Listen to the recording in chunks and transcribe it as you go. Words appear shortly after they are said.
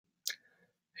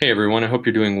Hey everyone, I hope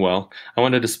you're doing well. I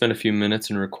wanted to spend a few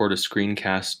minutes and record a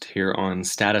screencast here on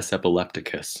status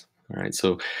epilepticus. All right,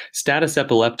 so status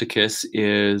epilepticus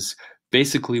is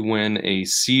basically when a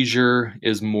seizure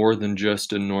is more than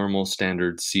just a normal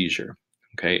standard seizure.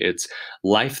 Okay, it's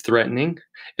life-threatening.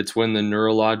 It's when the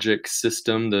neurologic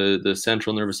system, the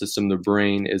central nervous system, the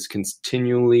brain, is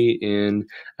continually in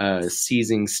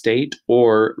seizing state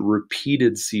or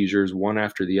repeated seizures one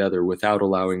after the other without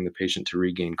allowing the patient to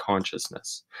regain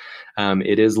consciousness.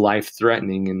 It is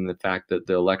life-threatening in the fact that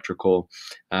the electrical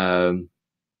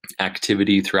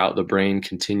activity throughout the brain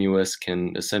continuous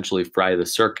can essentially fry the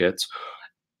circuits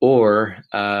or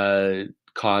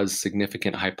cause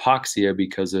significant hypoxia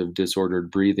because of disordered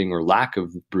breathing or lack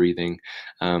of breathing,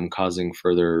 causing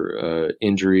further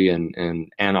injury and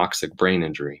anoxic brain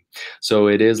injury. So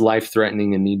it is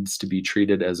life-threatening and needs to be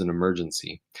treated as an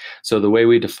emergency. So the way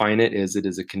we define it is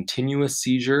a continuous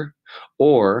seizure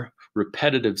or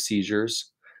repetitive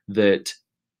seizures that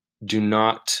do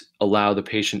not allow the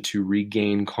patient to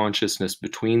regain consciousness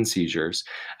between seizures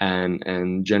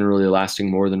and generally lasting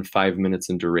more than 5 minutes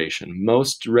in duration.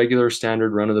 Most regular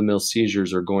standard run-of-the-mill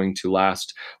seizures are going to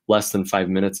last less than 5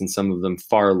 minutes, and some of them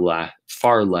far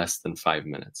less than 5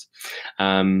 minutes.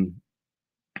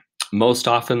 Most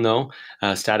often, though,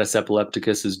 status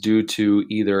epilepticus is due to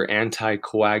either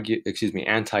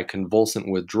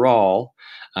anticonvulsant withdrawal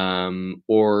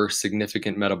or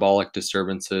significant metabolic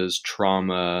disturbances,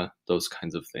 trauma, those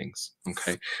kinds of things.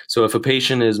 Okay, so if a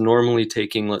patient is normally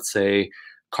taking, let's say,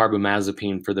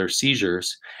 carbamazepine for their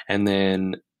seizures, and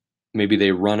then maybe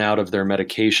they run out of their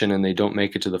medication and they don't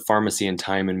make it to the pharmacy in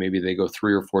time, and maybe they go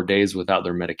 3 or 4 days without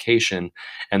their medication,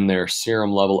 and their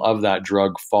serum level of that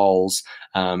drug falls,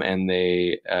 and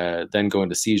they then go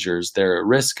into seizures, they're at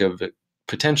risk of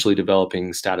potentially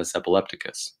developing status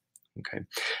epilepticus. Okay,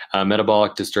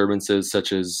 metabolic disturbances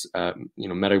such as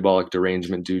metabolic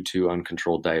derangement due to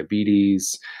uncontrolled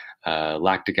diabetes,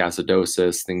 lactic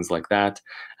acidosis, things like that,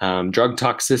 drug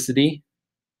toxicity,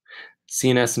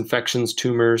 CNS infections,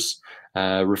 tumors,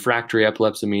 refractory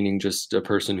epilepsy, meaning just a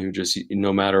person who just,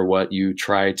 no matter what you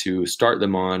try to start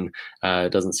them on,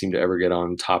 doesn't seem to ever get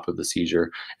on top of the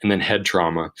seizure, and then head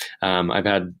trauma. I've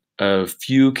had a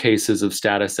few cases of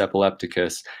status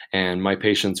epilepticus, and my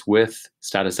patients with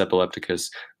status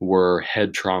epilepticus were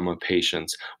head trauma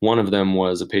patients. One of them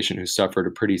was a patient who suffered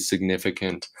a pretty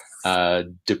significant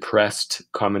depressed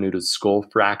comminuted skull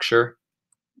fracture,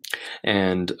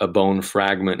 and a bone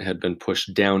fragment had been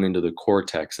pushed down into the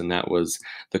cortex, and that was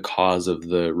the cause of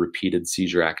the repeated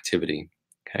seizure activity.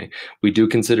 Okay, we do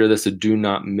consider this a do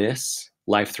not miss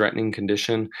life-threatening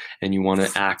condition, and you want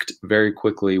to act very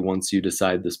quickly once you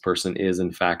decide this person is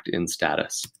in fact in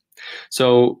status.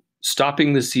 So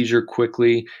stopping the seizure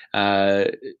quickly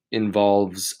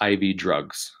involves IV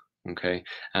drugs. Okay,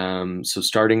 so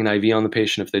starting an IV on the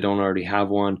patient if they don't already have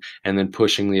one, and then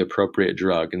pushing the appropriate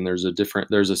drug. And there's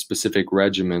a specific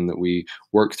regimen that we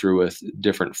work through with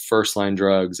different first-line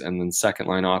drugs, and then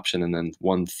second-line option, and then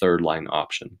one third-line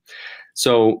option.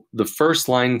 So the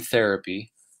first-line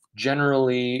therapy,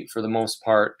 generally, for the most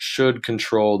part, should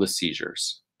control the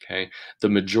seizures. Okay, the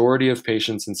majority of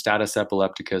patients in status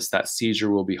epilepticus, that seizure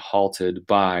will be halted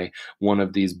by one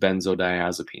of these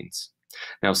benzodiazepines.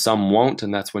 Now, some won't,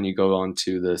 and that's when you go on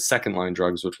to the second line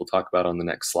drugs, which we'll talk about on the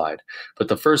next slide. But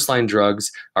the first line drugs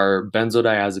are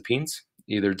benzodiazepines,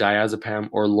 either diazepam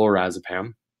or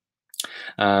lorazepam.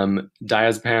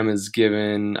 Diazepam is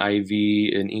given IV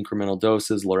in incremental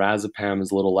doses. Lorazepam is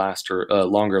a little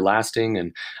longer lasting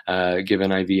and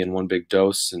given IV in one big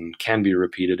dose and can be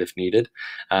repeated if needed.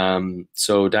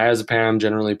 So diazepam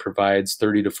generally provides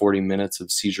 30 to 40 minutes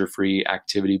of seizure-free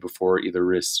activity before either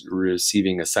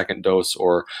receiving a second dose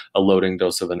or a loading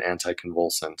dose of an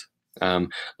anticonvulsant.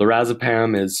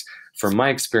 Lorazepam is, from my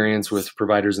experience with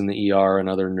providers in the ER and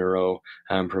other neuro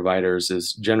providers,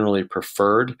 is generally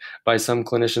preferred by some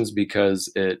clinicians because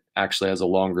it actually has a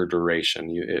longer duration.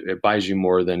 It buys you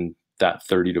more than that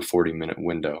 30 to 40 minute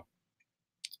window.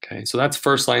 Okay, so that's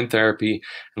first line therapy.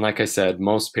 And like I said,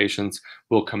 most patients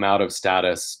will come out of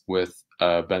status with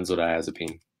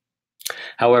benzodiazepine.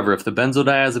 However, if the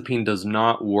benzodiazepine does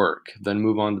not work, then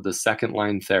move on to the second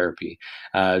line therapy.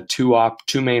 Two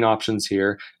main options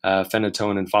here,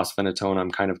 phenytoin and fosphenytoin,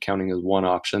 I'm kind of counting as one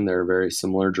option. They're a very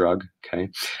similar drug. Okay,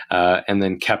 and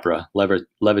then Keppra,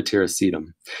 levetiracetam.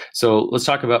 So let's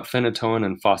talk about phenytoin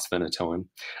and fosphenytoin.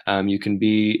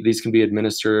 These can be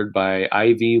administered by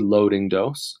IV loading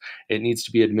dose. It needs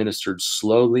to be administered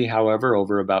slowly, however,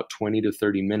 over about 20 to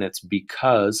 30 minutes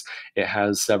because it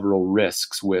has several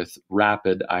risks with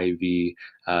rapid IV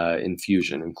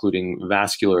infusion, including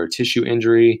vascular tissue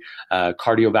injury,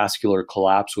 cardiovascular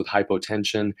collapse with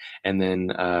hypotension, and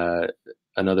then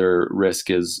another risk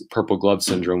is purple glove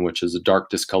syndrome, which is a dark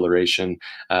discoloration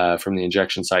from the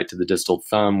injection site to the distal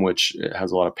thumb, which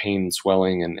has a lot of pain and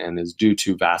swelling and is due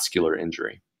to vascular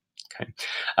injury. Okay.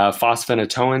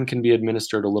 Fosphenytoin can be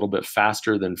administered a little bit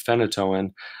faster than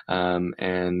phenytoin,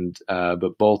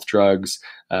 but both drugs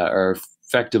are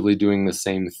effectively doing the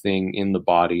same thing in the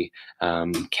body,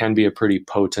 can be a pretty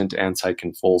potent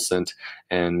anticonvulsant,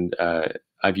 and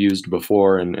I've used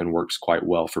before and works quite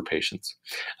well for patients.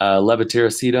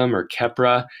 Levetiracetam or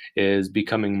Keppra is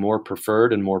becoming more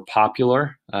preferred and more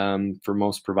popular for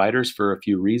most providers for a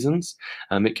few reasons.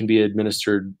 It can be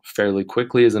administered fairly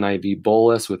quickly as an IV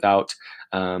bolus without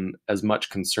as much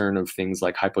concern of things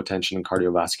like hypotension and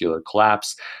cardiovascular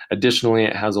collapse. Additionally,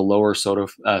 it has a lower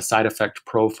side effect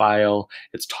profile.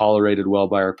 It's tolerated well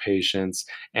by our patients.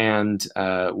 And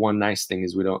one nice thing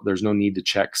is there's no need to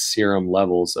check serum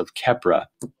levels of Keppra.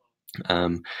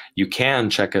 You can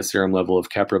check a serum level of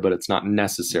Keppra, but it's not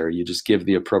necessary. You just give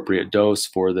the appropriate dose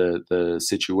for the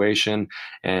situation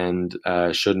and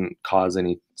shouldn't cause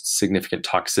any significant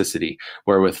toxicity.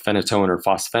 Where with phenytoin or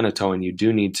fosphenytoin, you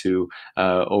do need to,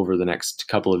 over the next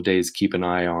couple of days, keep an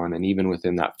eye on, and even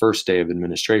within that first day of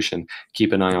administration,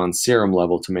 keep an eye on serum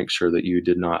level to make sure that you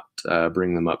did not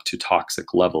bring them up to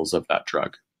toxic levels of that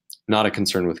drug. Not a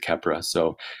concern with Keppra,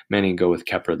 so many go with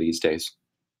Keppra these days.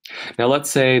 Now, let's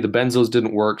say the benzos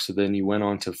didn't work, so then you went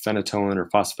on to phenytoin or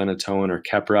fosphenytoin or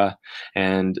Keppra,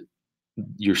 and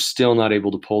you're still not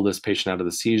able to pull this patient out of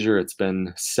the seizure. It's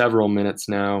been several minutes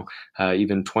now,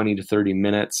 even 20 to 30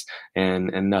 minutes,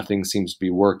 and nothing seems to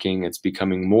be working. It's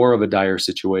becoming more of a dire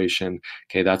situation.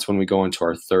 Okay, that's when we go into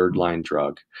our third line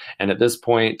drug. And at this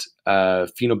point,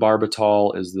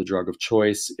 phenobarbital is the drug of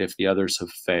choice if the others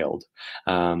have failed.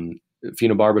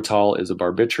 Phenobarbital is a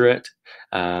barbiturate.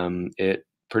 It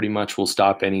pretty much will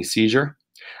stop any seizure.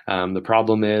 The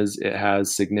problem is it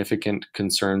has significant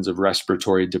concerns of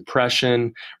respiratory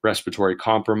depression, respiratory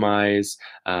compromise.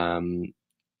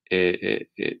 It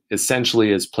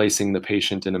essentially is placing the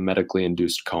patient in a medically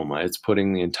induced coma. It's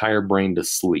putting the entire brain to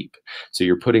sleep. So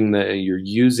you're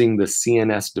using the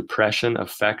CNS depression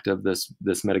effect of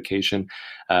this medication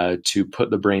to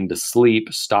put the brain to sleep,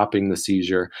 stopping the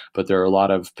seizure. But there are a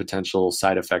lot of potential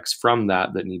side effects from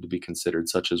that need to be considered,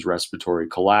 such as respiratory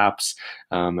collapse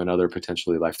and other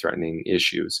potentially life-threatening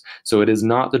issues. So it is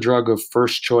not the drug of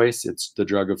first choice, it's the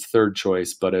drug of third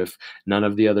choice. But if none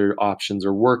of the other options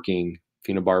are working,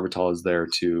 phenobarbital is there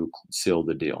to seal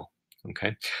the deal.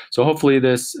 Okay, so hopefully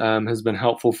this has been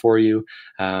helpful for you.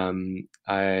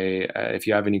 If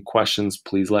you have any questions,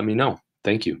 please let me know.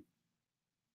 Thank you.